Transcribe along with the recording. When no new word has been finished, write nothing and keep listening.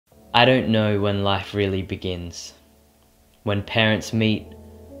I don't know when life really begins, when parents meet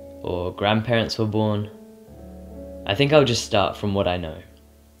or grandparents were born. I think I'll just start from what I know.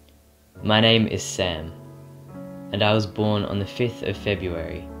 My name is Sam, and I was born on the 5th of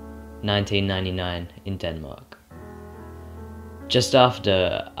February 1999 in Denmark. Just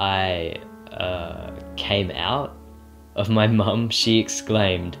after I came out of my mum, she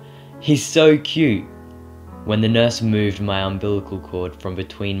exclaimed, "He's so cute," when the nurse moved my umbilical cord from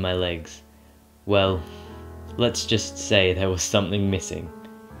between my legs. Well, let's just say there was something missing.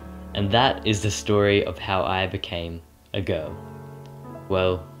 And that is the story of how I became a girl.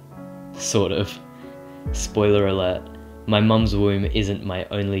 Well, sort of. Spoiler alert, my mum's womb isn't my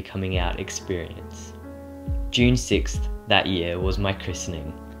only coming out experience. June 6th that year was my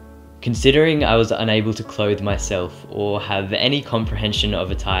christening. Considering I was unable to clothe myself or have any comprehension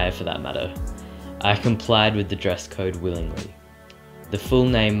of attire for that matter, I complied with the dress code willingly. The full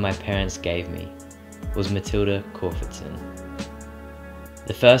name my parents gave me was Corfitsen.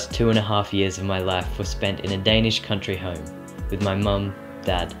 The first 2.5 years of my life were spent in a Danish country home with my mum,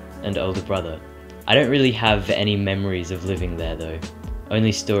 dad, and older brother. I don't really have any memories of living there though,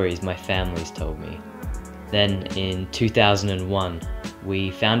 only stories my family's told me. Then in 2001, we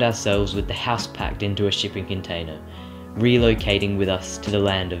found ourselves with the house packed into a shipping container, relocating with us to the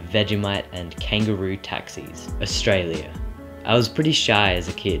land of Vegemite and kangaroo taxis, Australia. I was pretty shy as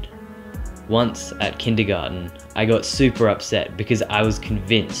a kid. Once at kindergarten, I got super upset because I was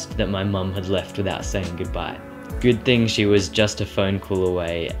convinced that my mum had left without saying goodbye. Good thing she was just a phone call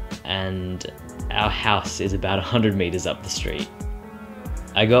away, and our house is about 100 meters up the street.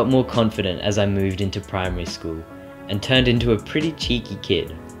 I got more confident as I moved into primary school and turned into a pretty cheeky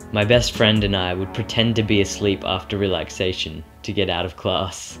kid. My best friend and I would pretend to be asleep after relaxation to get out of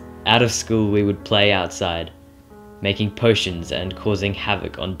class. Out of school we would play outside, making potions and causing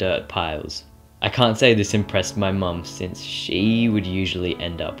havoc on dirt piles. I can't say this impressed my mum since she would usually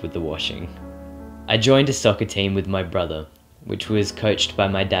end up with the washing. I joined a soccer team with my brother, which was coached by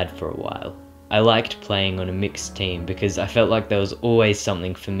my dad for a while. I liked playing on a mixed team because I felt like there was always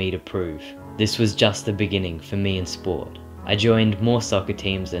something for me to prove. This was just the beginning for me in sport. I joined more soccer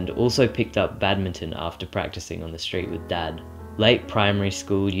teams and also picked up badminton after practicing on the street with dad. Late primary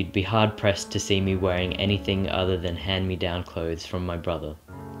school, you'd be hard pressed to see me wearing anything other than hand-me-down clothes from my brother.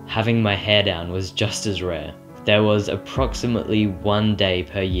 Having my hair down was just as rare. There was approximately 1 day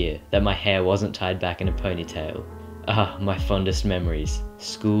per year that my hair wasn't tied back in a ponytail. Ah, my fondest memories.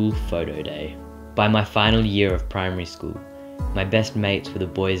 School photo day. By my final year of primary school, my best mates were the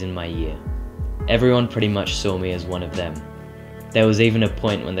boys in my year. Everyone pretty much saw me as one of them. There was even a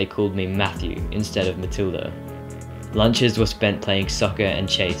point when they called me Matthew instead of Matilda. Lunches were spent playing soccer and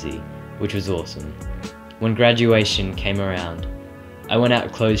chasey, which was awesome. When graduation came around, I went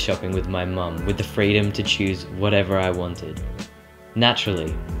out clothes shopping with my mum with the freedom to choose whatever I wanted.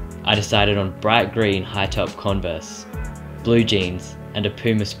 Naturally, I decided on bright green high-top Converse, blue jeans, and a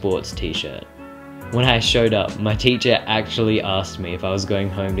Puma Sports t-shirt. When I showed up, my teacher actually asked me if I was going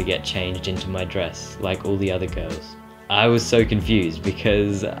home to get changed into my dress like all the other girls. I was so confused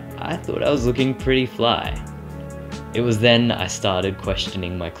because I thought I was looking pretty fly. It was then I started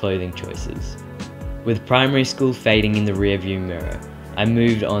questioning my clothing choices. With primary school fading in the rearview mirror, I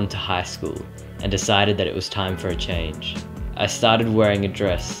moved on to high school and decided that it was time for a change. I started wearing a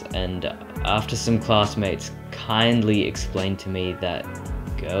dress, and after some classmates kindly explained to me that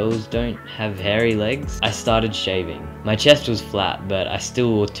girls don't have hairy legs, I started shaving. My chest was flat, but I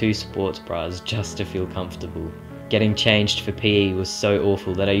still wore 2 sports bras just to feel comfortable. Getting changed for PE was so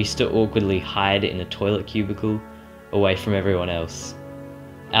awful that I used to awkwardly hide in a toilet cubicle away from everyone else.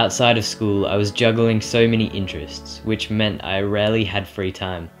 Outside of school, I was juggling so many interests, which meant I rarely had free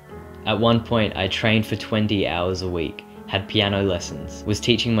time. At one point, I trained for 20 hours a week, had piano lessons, was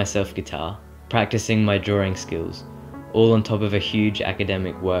teaching myself guitar, practicing my drawing skills, all on top of a huge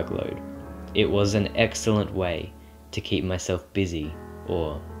academic workload. It was an excellent way to keep myself busy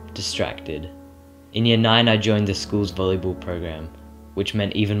or distracted. In year 9, I joined the school's volleyball program, which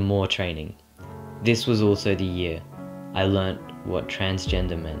meant even more training. This was also the year I learnt what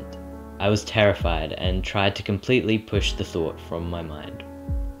transgender meant. I was terrified and tried to completely push the thought from my mind.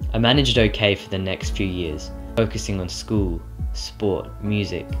 I managed okay for the next few years, focusing on school, sport,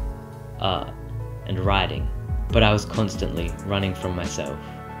 music, art, and writing, but I was constantly running from myself.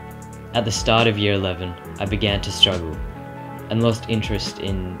 At the start of year 11, I began to struggle and lost interest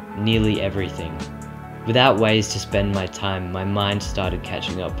in nearly everything. Without ways to spend my time, my mind started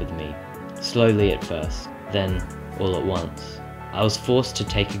catching up with me, slowly at first, then all at once. I was forced to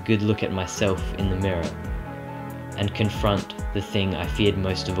take a good look at myself in the mirror, and confront the thing I feared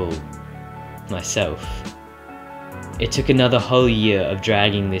most of all, myself. It took another whole year of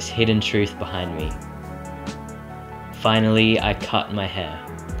dragging this hidden truth behind me. Finally, I cut my hair.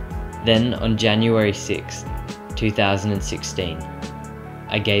 Then, on January 6th, 2016,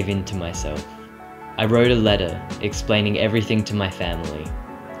 I gave in to myself. I wrote a letter explaining everything to my family.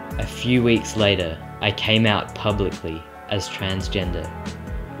 A few weeks later, I came out publicly as transgender,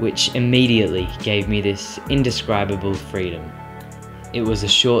 which immediately gave me this indescribable freedom. It was a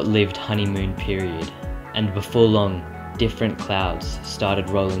short-lived honeymoon period, and before long, different clouds started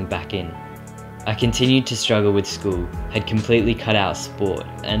rolling back in. I continued to struggle with school, had completely cut out sport,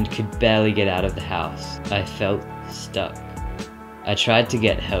 and could barely get out of the house. I felt stuck. I tried to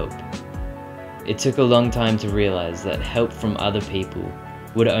get help. It took a long time to realize that help from other people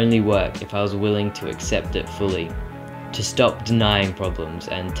would only work if I was willing to accept it fully, to stop denying problems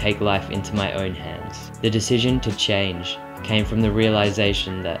and take life into my own hands. The decision to change came from the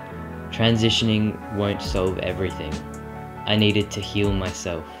realization that transitioning won't solve everything. I needed to heal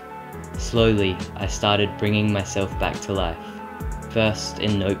myself. Slowly, I started bringing myself back to life. First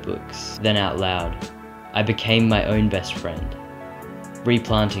in notebooks, then out loud. I became my own best friend,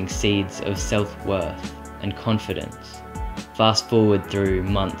 replanting seeds of self-worth and confidence. Fast forward through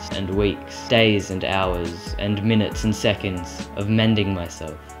months and weeks, days and hours, and minutes and seconds of mending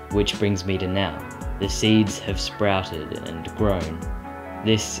myself, which brings me to now. The seeds have sprouted and grown.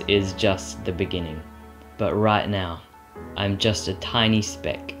 This is just the beginning. But right now, I'm just a tiny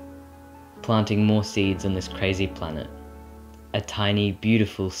speck, planting more seeds on this crazy planet. A tiny,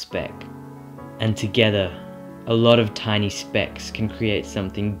 beautiful speck. And together, a lot of tiny specks can create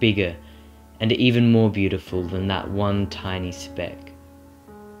something bigger and even more beautiful than that one tiny speck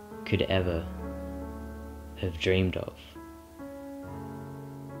could ever have dreamed of.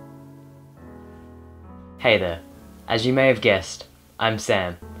 Hey there, as you may have guessed, I'm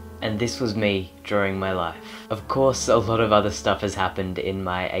Sam, and this was me during my life. Of course, a lot of other stuff has happened in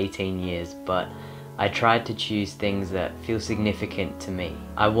my 18 years, but I tried to choose things that feel significant to me.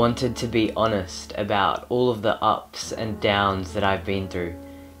 I wanted to be honest about all of the ups and downs that I've been through,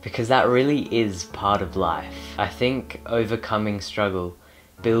 because that really is part of life. I think overcoming struggle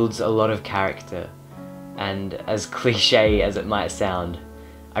builds a lot of character, and as cliche as it might sound,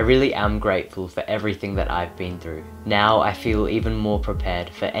 I really am grateful for everything that I've been through. Now I feel even more prepared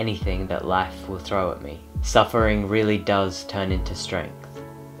for anything that life will throw at me. Suffering really does turn into strength.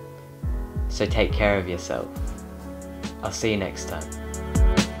 So take care of yourself. I'll see you next time.